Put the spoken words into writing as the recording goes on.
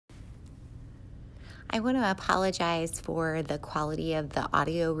I want to apologize for the quality of the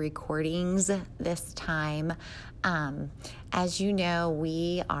audio recordings this time. As you know,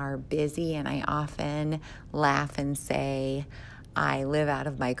 we are busy, and I often laugh and say I live out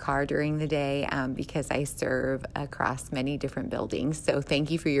of my car during the day because I serve across many different buildings. So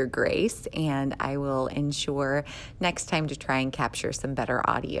thank you for your grace, and I will ensure next time to try and capture some better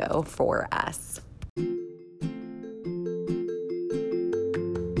audio for us.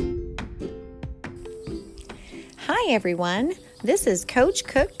 Hi, everyone. This is Coach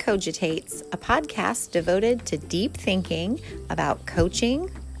Cook Cogitates, a podcast devoted to deep thinking about coaching,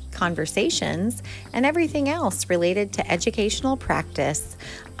 conversations, and everything else related to educational practice.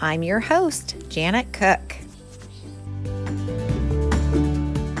 I'm your host, Janet Cook.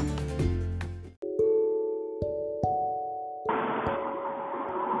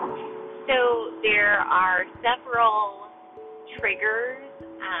 So there are several triggers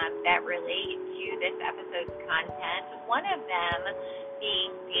that relate to this episode's content. One of them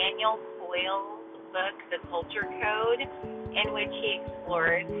being Daniel Coyle's book, The Culture Code, in which he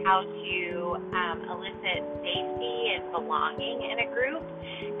explores how to elicit safety and belonging in a group.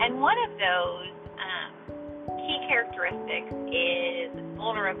 And one of those key characteristics is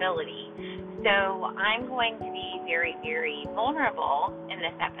vulnerability. So I'm going to be very, very vulnerable in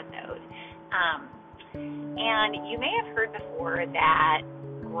this episode. And you may have heard before that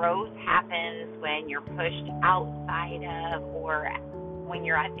growth happens when you're pushed outside of or when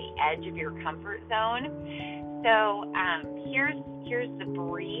you're at the edge of your comfort zone. So here's the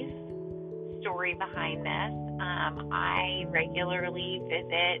brief story behind this. I regularly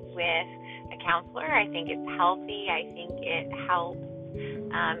visit with a counselor. I think it's healthy. I think it helps.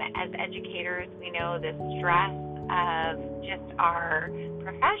 As educators, we know the stress of just our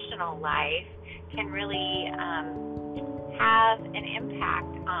professional life can really have an impact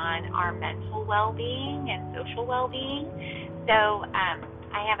on our mental well-being and social well-being. So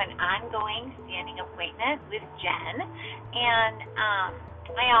I have an ongoing standing appointment with Jen, and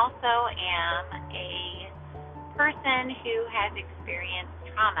I also am a person who has experienced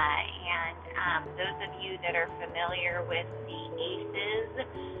trauma, and those of you that are familiar with the ACEs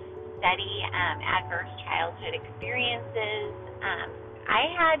study, Adverse Childhood Experiences, I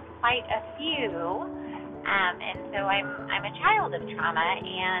had quite a few, and so I'm a child of trauma,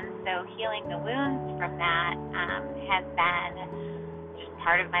 and so healing the wounds from that has been just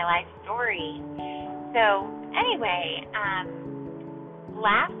part of my life story. So anyway,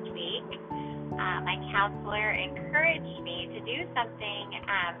 last week, my counselor encouraged me to do something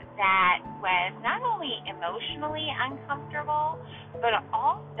that was not only emotionally uncomfortable, but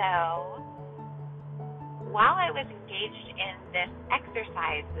also, while I was engaged in this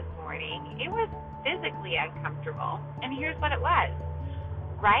exercise this morning, it was physically uncomfortable. And here's what it was.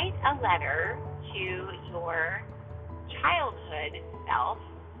 Write a letter to your childhood self,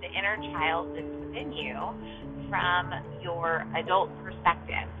 the inner child that's within you, from your adult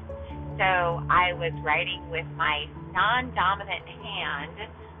perspective. So I was writing with my non-dominant hand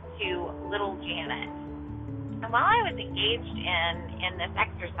to little Janet. And while I was engaged in this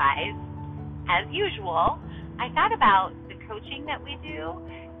exercise, as usual, I thought about the coaching that we do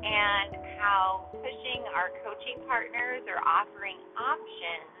and how pushing our coaching partners or offering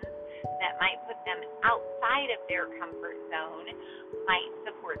options that might put them outside of their comfort zone might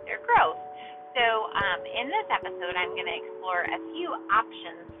support their growth. So in this episode, I'm going to explore a few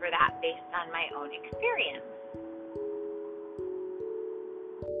options for that based on my own experience.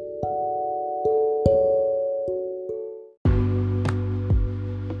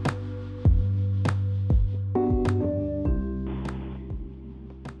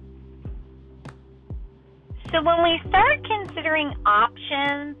 So when we start considering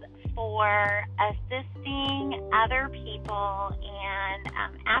options for assisting other people and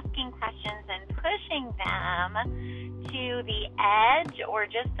asking questions and pushing them to the edge or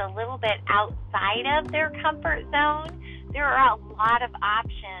just a little bit outside of their comfort zone, there are a lot of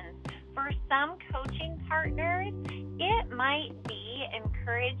options. For some coaching partners, it might be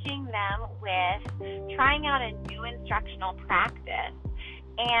encouraging them with trying out a new instructional practice.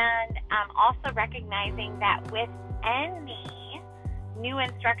 And also recognizing that with any new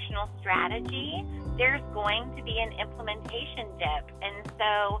instructional strategy, there's going to be an implementation dip. And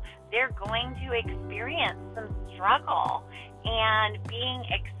so they're going to experience some struggle. And being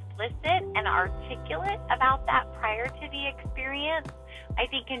explicit and articulate about that prior to the experience, I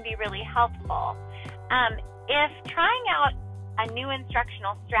think can be really helpful. If trying out a new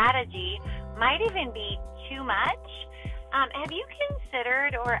instructional strategy might even be too much, have you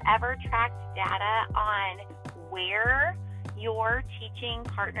considered or ever tracked data on where your teaching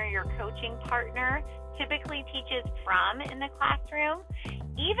partner, your coaching partner, typically teaches from in the classroom.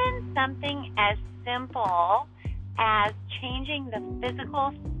 Even something as simple as changing the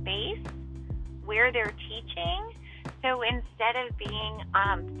physical space where they're teaching. So instead of being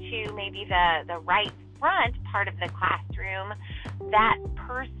to maybe the right front part of the classroom, that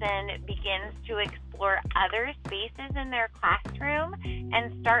person begins to explore other spaces in their classroom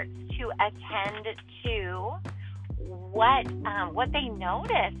and starts to attend to what they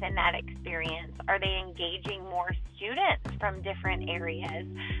notice in that experience. Are they engaging more students from different areas?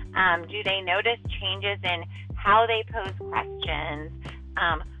 Do they notice changes in how they pose questions,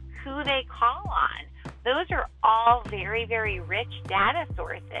 who they call on? Those are all very, very rich data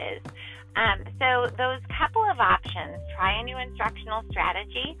sources. So those couple of options, try a new instructional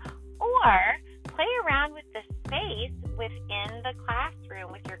strategy or play around with the space within the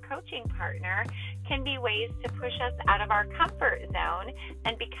classroom with your coaching partner, can be ways to push us out of our comfort zone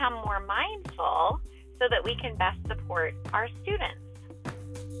and become more mindful so that we can best support our students.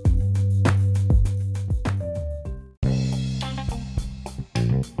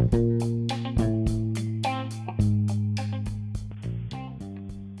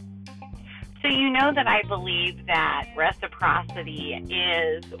 So you know that I believe that reciprocity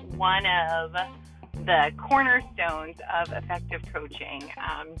is one of the cornerstones of effective coaching.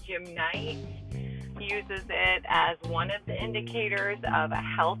 Jim Knight uses it as one of the indicators of a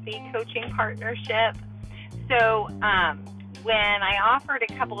healthy coaching partnership. So when I offered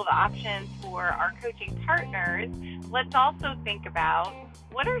a couple of options for our coaching partners, let's also think about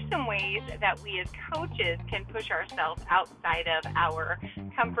what are some ways that we as coaches can push ourselves outside of our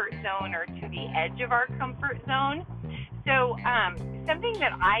comfort zone or to the edge of our comfort zone. So something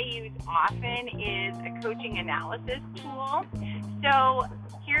that I use often is a coaching analysis tool. So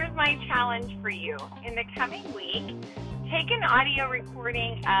here's my challenge for you. In the coming week, take an audio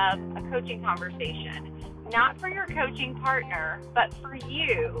recording of a coaching conversation, not for your coaching partner, but for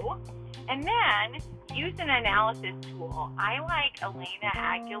you, and then use an analysis tool. I like Elena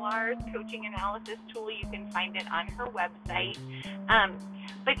Aguilar's coaching analysis tool. You can find it on her website.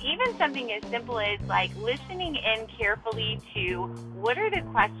 But even something as simple as like listening in carefully to what are the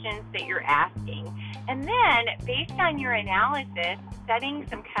questions that you're asking. And then based on your analysis, setting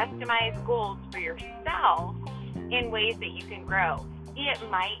some customized goals for yourself in ways that you can grow. It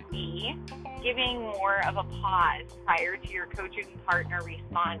might be giving more of a pause prior to your coaching partner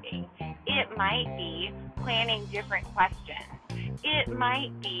responding. It might be planning different questions. It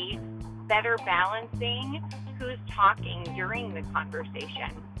might be better balancing who's talking during the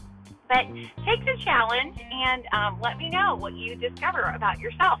conversation. But take the challenge and let me know what you discover about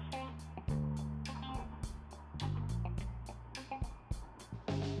yourself.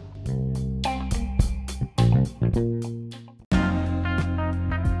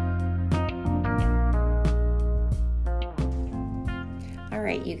 All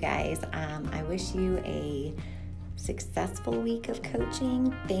right, you guys, I wish you a successful week of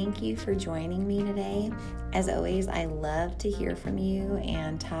coaching. Thank you for joining me today. As always, I love to hear from you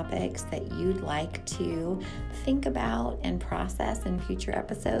and topics that you'd like to think about and process in future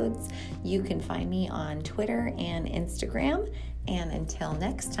episodes. You can find me on Twitter and Instagram. And until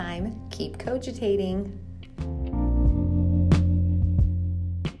next time, keep cogitating.